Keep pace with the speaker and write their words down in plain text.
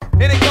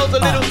And it goes a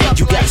little something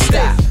You gotta like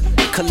stop,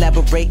 this.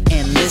 collaborate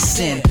and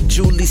listen.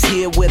 Julie's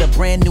here with a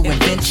brand new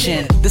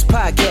invention. This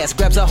podcast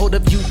grabs a hold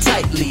of you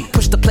tightly.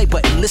 Push the play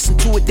button, listen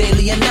to it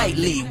daily and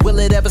nightly. Will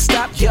it ever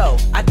stop? Yo,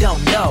 I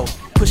don't know.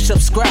 Push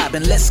subscribe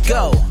and let's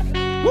go.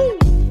 Woo!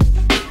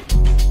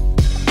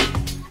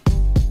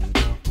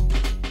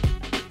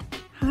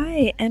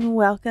 Hi, and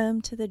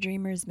welcome to the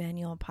Dreamer's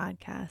Manual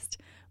podcast.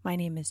 My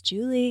name is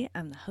Julie.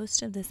 I'm the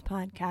host of this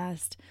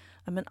podcast.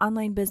 I'm an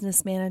online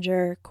business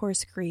manager,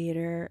 course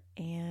creator,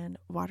 and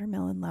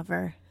watermelon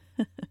lover.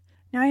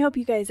 Now, I hope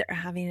you guys are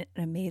having an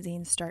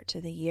amazing start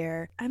to the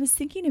year. I was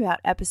thinking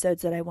about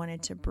episodes that I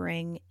wanted to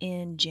bring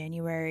in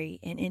January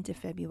and into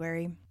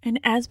February. And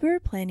as we were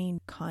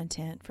planning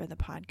content for the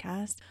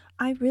podcast,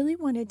 I really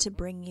wanted to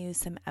bring you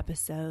some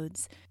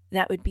episodes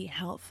that would be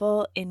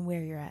helpful in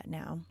where you're at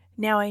now.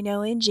 Now, I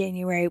know in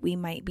January we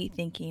might be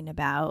thinking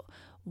about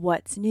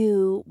what's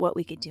new, what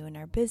we could do in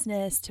our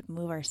business to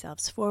move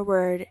ourselves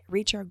forward,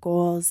 reach our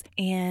goals,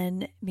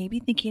 and maybe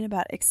thinking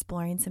about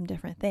exploring some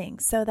different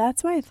things. So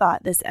that's why I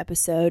thought this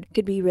episode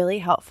could be really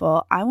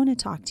helpful. I want to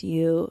talk to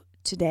you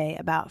today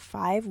about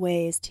 5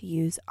 ways to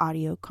use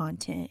audio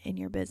content in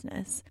your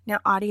business. Now,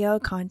 audio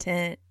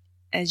content,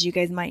 as you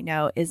guys might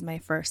know, is my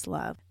first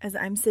love. As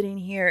I'm sitting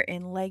here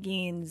in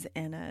leggings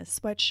and a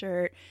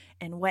sweatshirt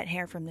and wet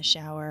hair from the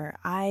shower,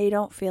 I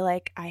don't feel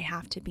like I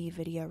have to be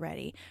video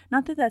ready.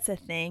 Not that that's a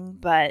thing,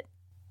 but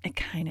it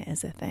kind of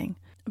is a thing.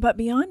 But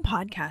beyond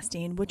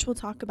podcasting, which we'll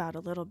talk about a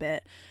little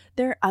bit,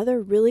 there are other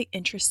really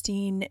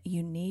interesting,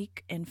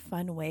 unique, and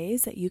fun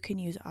ways that you can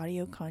use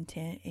audio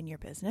content in your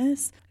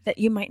business that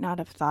you might not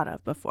have thought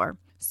of before.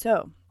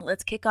 So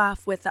let's kick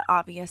off with the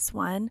obvious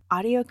one: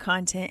 audio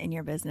content in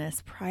your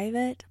business,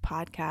 private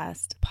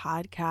podcast,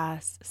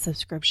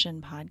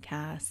 subscription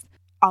podcasts.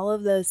 All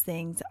of those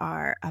things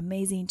are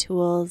amazing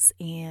tools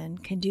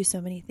and can do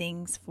so many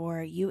things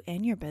for you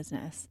and your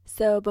business.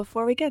 So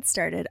before we get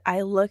started,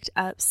 I looked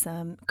up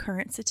some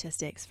current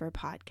statistics for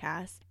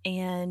podcasts,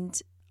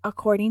 and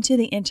according to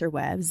the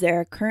interwebs, there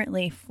are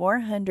currently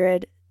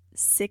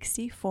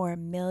 464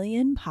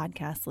 million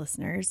podcast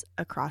listeners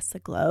across the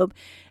globe,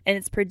 and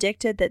it's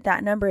predicted that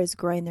that number is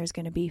growing. There's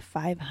going to be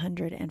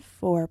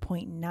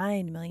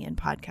 504.9 million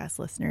podcast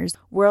listeners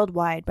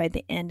worldwide by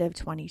the end of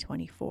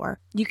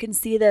 2024. You can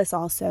see this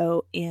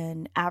also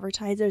in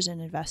advertisers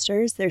and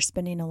investors. They're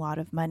spending a lot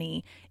of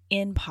money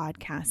in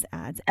podcast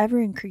ads, ever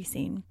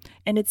increasing.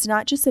 And it's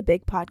not just the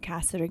big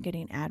podcasts that are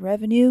getting ad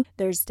revenue.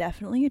 There's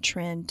definitely a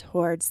trend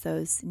towards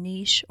those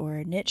niche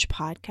or niche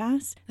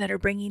podcasts that are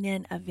bringing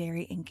in a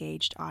very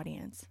engaged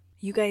audience.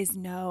 You guys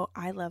know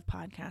I love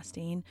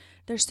podcasting.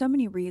 There's so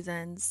many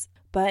reasons,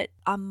 but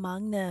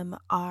among them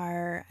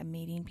are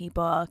meeting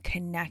people,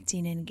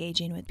 connecting, and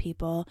engaging with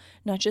people,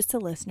 not just the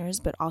listeners,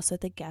 but also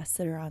the guests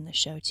that are on the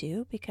show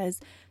too, because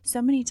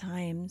so many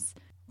times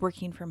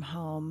working from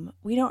home,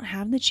 we don't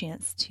have the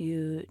chance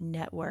to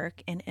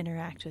network and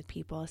interact with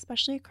people,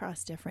 especially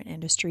across different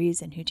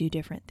industries and who do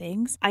different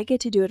things. I get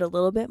to do it a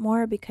little bit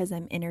more because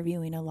I'm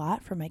interviewing a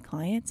lot for my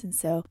clients, and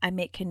so I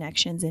make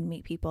connections and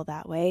meet people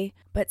that way.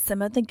 But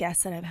some of the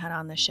guests that I've had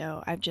on the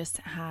show, I've just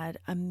had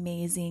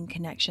amazing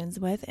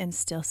connections with and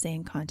still stay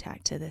in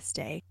contact to this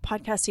day.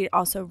 Podcasting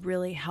also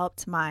really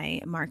helped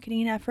my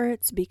marketing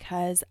efforts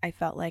because I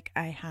felt like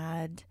I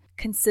had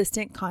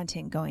consistent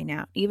content going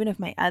out. Even if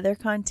my other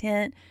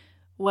content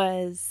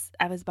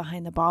I was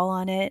behind the ball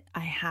on it, I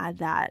had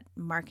that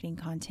marketing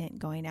content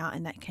going out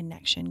and that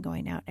connection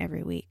going out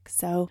every week.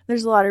 So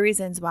there's a lot of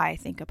reasons why I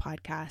think a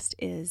podcast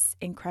is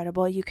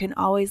incredible. You can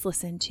always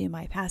listen to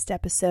my past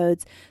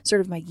episodes,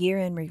 sort of my year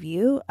in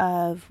review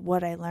of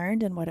what I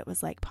learned and what it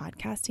was like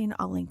podcasting.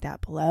 I'll link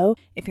that below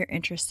if you're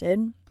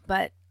interested.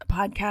 But a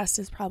podcast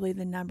is probably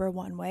the number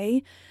one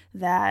way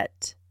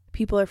that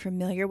people are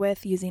familiar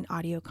with using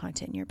audio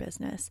content in your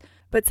business.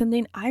 But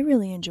something I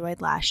really enjoyed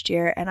last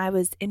year and I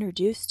was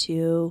introduced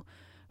to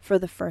for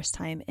the first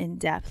time in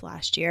depth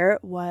last year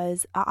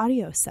was an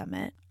audio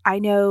summit. I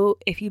know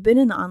if you've been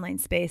in the online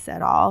space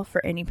at all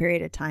for any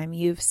period of time,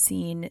 you've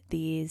seen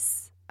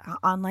these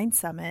online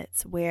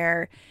summits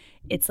where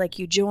it's like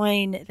you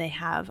join, they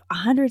have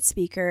 100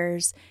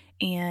 speakers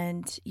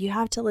and you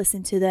have to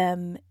listen to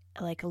them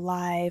like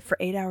live for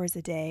 8 hours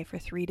a day for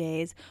 3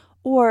 days.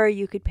 Or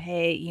you could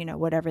pay,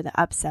 whatever the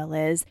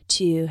upsell is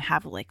to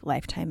have like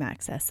lifetime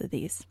access to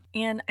these.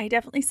 And I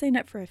definitely signed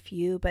up for a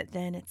few, but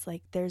then it's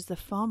like there's the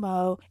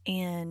FOMO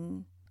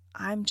and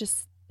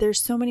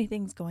there's so many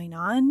things going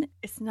on.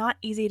 It's not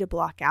easy to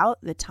block out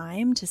the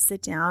time to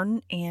sit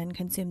down and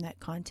consume that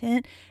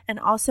content. And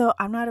also,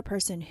 I'm not a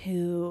person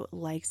who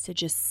likes to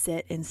just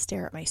sit and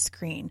stare at my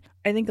screen.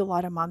 I think a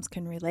lot of moms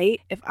can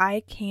relate. If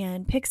I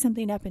can pick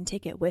something up and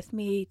take it with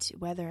me to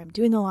whether I'm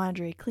doing the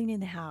laundry, cleaning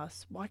the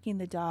house, walking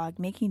the dog,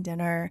 making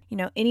dinner,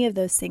 any of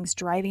those things,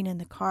 driving in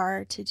the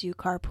car to do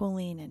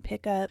carpooling and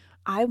pickup,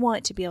 I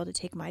want to be able to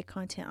take my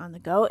content on the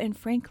go. And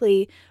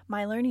frankly,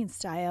 my learning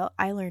style,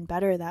 I learn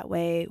better that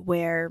way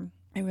where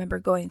I remember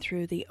going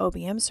through the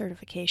OBM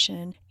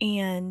certification,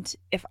 and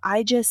if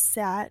I just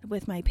sat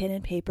with my pen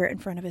and paper in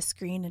front of a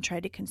screen and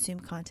tried to consume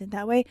content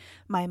that way,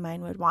 my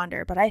mind would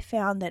wander. But I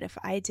found that if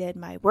I did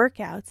my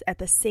workouts at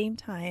the same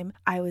time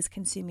I was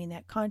consuming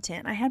that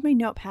content, I had my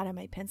notepad and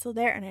my pencil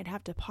there, and I'd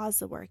have to pause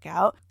the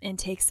workout and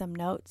take some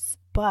notes.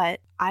 But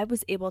I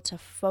was able to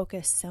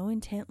focus so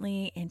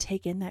intently and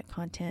take in that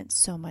content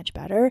so much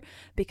better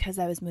because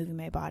I was moving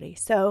my body.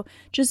 So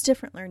just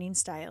different learning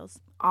styles.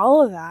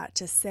 All of that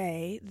to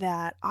say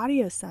that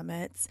audio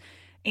summits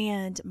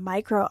and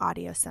micro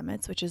audio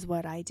summits, which is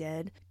what I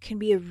did, can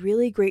be a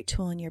really great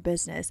tool in your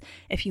business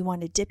if you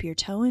want to dip your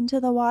toe into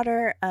the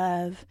water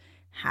of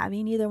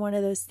having either one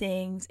of those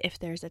things. If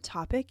there's a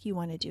topic you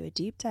want to do a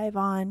deep dive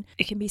on,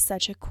 it can be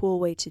such a cool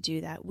way to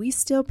do that. We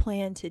still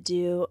plan to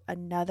do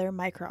another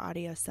micro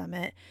audio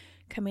summit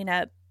coming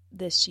up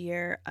this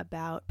year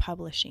about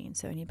publishing.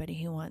 So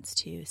anybody who wants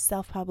to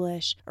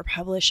self-publish or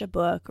publish a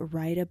book or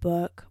write a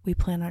book, we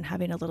plan on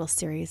having a little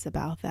series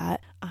about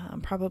that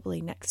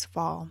probably next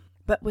fall.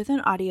 But with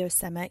an audio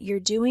summit, you're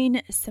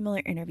doing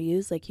similar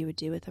interviews like you would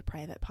do with a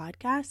private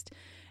podcast,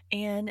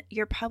 and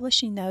you're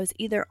publishing those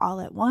either all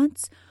at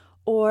once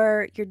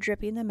or you're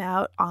dripping them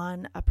out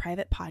on a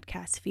private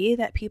podcast feed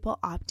that people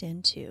opt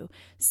into.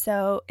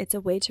 So it's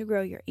a way to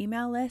grow your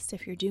email list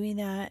if you're doing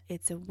that.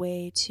 It's a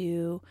way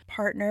to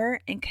partner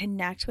and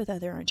connect with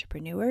other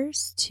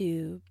entrepreneurs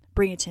to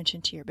bring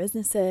attention to your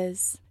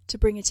businesses, to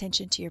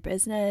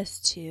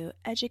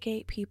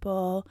educate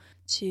people,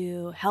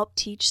 to help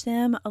teach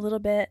them a little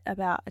bit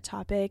about a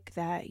topic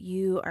that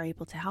you are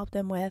able to help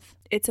them with.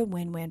 It's a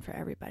win-win for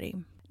everybody.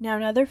 Now,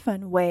 another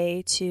fun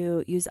way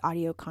to use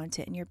audio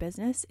content in your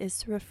business is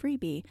through a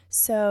freebie.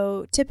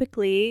 So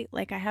typically,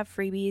 like I have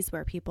freebies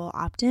where people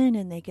opt in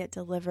and they get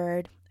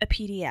delivered a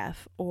PDF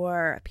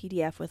or a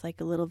PDF with like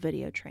a little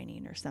video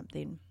training or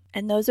something.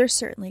 And those are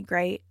certainly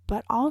great,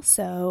 but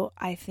also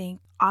I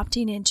think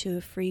opting into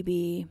a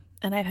freebie,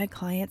 and I've had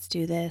clients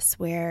do this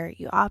where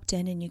you opt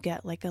in and you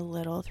get like a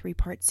little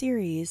 3-part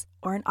series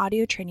or an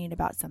audio training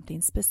about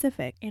something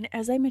specific. And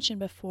as I mentioned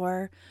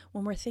before,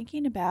 when we're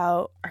thinking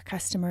about our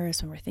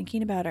customers, when we're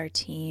thinking about our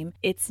team,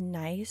 it's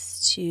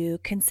nice to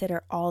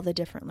consider all the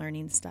different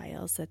learning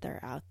styles that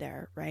are out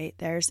there, right?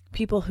 There's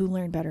people who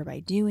learn better by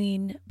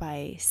doing,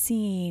 by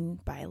seeing,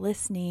 by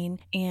listening.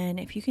 And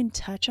if you can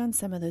touch on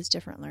some of those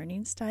different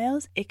learning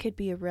styles, it could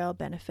be a real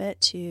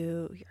benefit to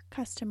your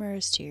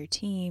customers, to your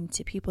team,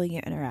 to people you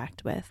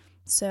interact with.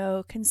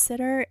 So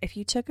consider if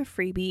you took a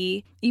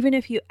freebie, even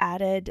if you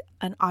added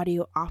an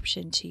audio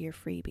option to your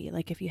freebie,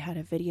 like if you had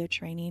a video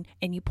training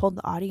and you pulled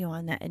the audio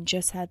on that and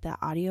just had that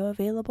audio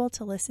available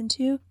to listen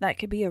to, that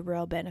could be a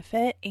real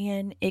benefit,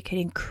 and it could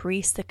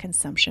increase the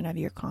consumption of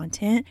your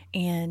content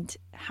and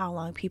how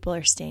long people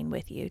are staying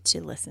with you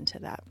to listen to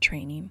that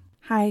training.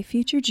 Hi,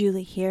 Future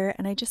Julie here,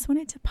 and I just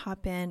wanted to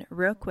pop in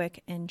real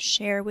quick and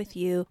share with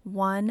you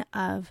one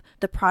of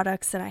the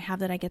products that I have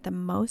that I get the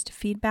most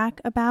feedback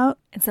about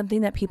and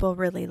something that people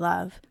really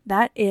love.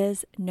 That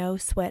is No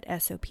Sweat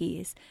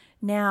SOPs.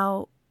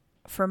 Now,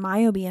 for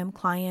my OBM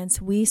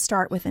clients, we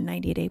start with a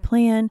 90-day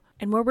plan,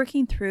 and we're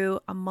working through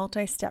a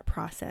multi-step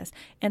process.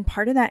 And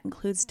part of that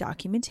includes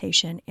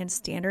documentation and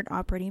standard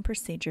operating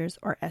procedures,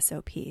 or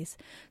SOPs.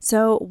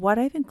 So what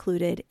I've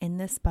included in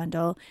this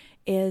bundle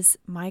is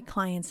my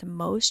clients'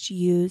 most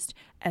used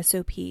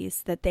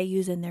SOPs that they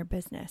use in their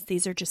business.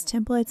 These are just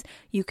templates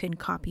you can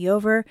copy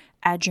over,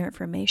 add your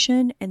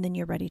information, and then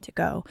you're ready to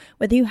go.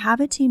 Whether you have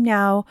a team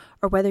now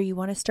or whether you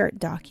want to start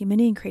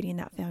documenting and creating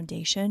that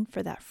foundation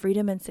for that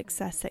freedom and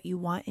success that you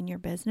want in your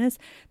business,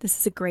 this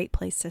is a great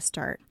place to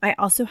start. I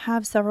also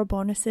have several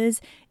bonuses,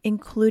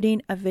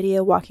 including a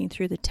video walking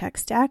through the tech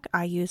stack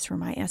I use for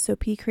my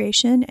SOP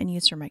creation and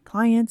use for my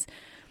clients.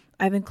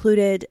 I've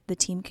included the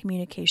team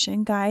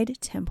communication guide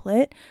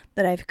template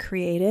that I've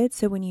created.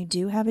 So when you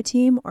do have a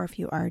team, or if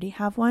you already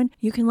have one,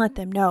 you can let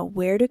them know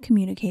where to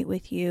communicate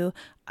with you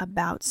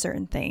about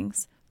certain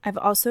things. I've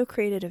also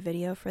created a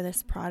video for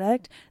this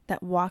product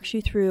that walks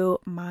you through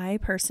my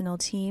personal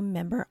team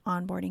member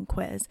onboarding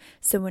quiz.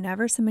 So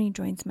whenever somebody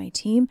joins my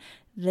team,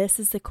 this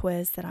is the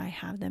quiz that I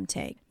have them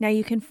take. Now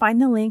you can find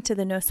the link to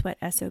the No Sweat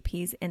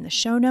SOPs in the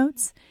show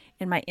notes,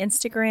 in my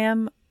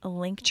Instagram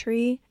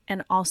Linktree,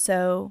 and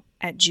also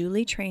at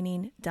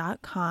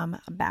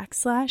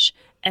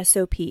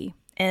julietraining.com/SOP.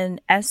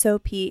 And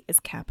SOP is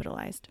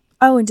capitalized.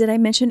 Oh, and did I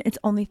mention it's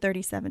only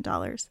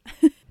 $37?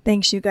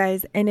 Thanks, you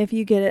guys. And if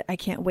you get it, I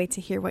can't wait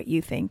to hear what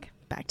you think.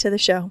 Back to the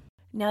show.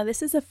 Now,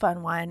 this is a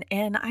fun one,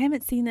 and I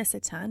haven't seen this a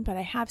ton, but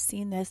I have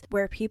seen this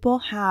where people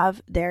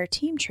have their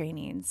team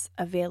trainings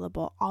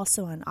available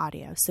also on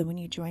audio. So when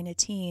you join a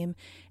team,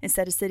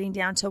 instead of sitting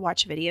down to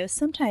watch videos,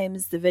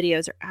 sometimes the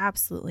videos are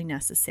absolutely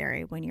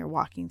necessary when you're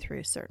walking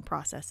through certain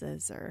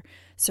processes or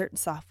certain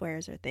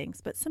softwares or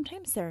things, but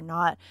sometimes they're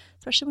not,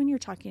 especially when you're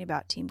talking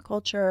about team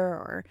culture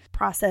or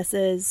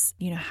processes,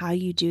 how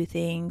you do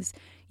things.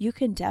 You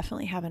can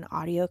definitely have an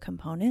audio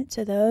component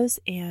to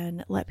those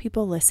and let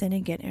people listen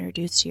and get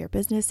introduced to your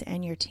business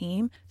and your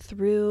team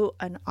through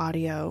an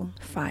audio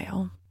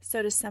file.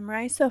 So to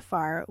summarize so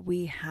far,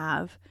 we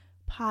have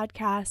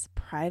podcasts,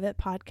 private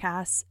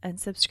podcasts, and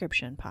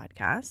subscription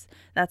podcasts.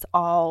 That's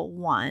all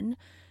one.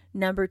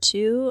 Number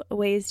 2,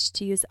 ways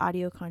to use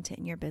audio content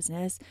in your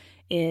business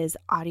is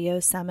audio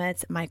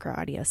summits, micro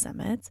audio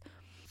summits.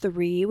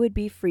 3 would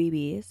be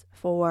freebies.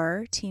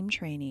 4, team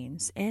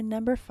trainings. And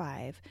number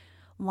 5,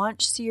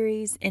 launch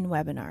series and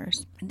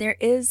webinars. There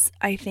is,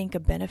 I think, a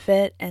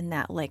benefit in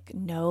that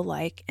know,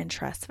 like, and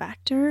trust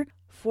factor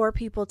for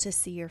people to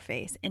see your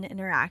face and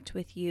interact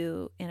with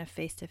you in a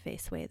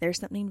face-to-face way. There's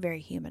something very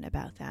human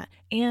about that.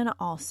 And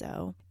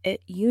also,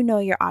 you know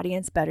your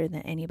audience better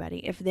than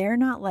anybody. If they're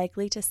not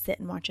likely to sit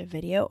and watch a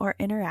video or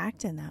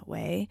interact in that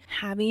way,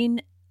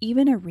 having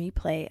even a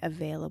replay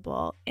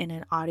available in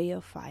an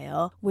audio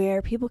file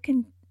where people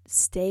can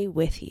stay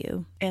with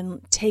you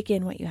and take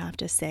in what you have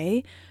to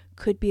say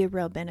could be a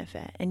real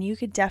benefit. And you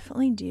could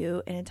definitely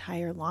do an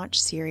entire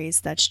launch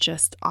series that's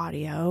just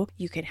audio.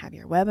 You could have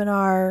your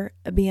webinar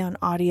be on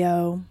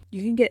audio.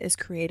 You can get as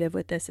creative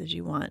with this as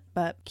you want,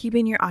 but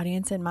keeping your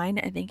audience in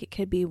mind, I think it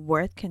could be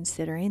worth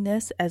considering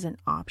this as an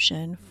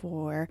option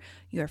for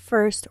your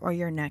first or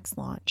your next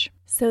launch.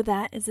 So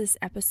that is this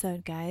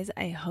episode, guys.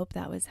 I hope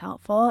that was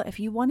helpful. If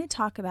you want to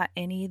talk about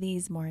any of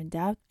these more in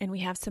depth, and we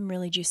have some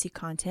really juicy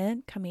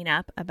content coming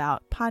up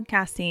about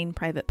podcasting,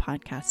 private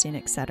podcasting,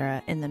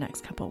 etc. in the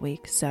next couple of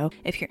weeks. So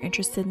if you're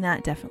interested in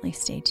that, definitely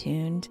stay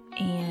tuned.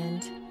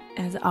 And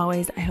as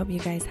always, I hope you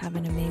guys have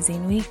an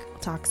amazing week. We'll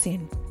talk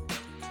soon.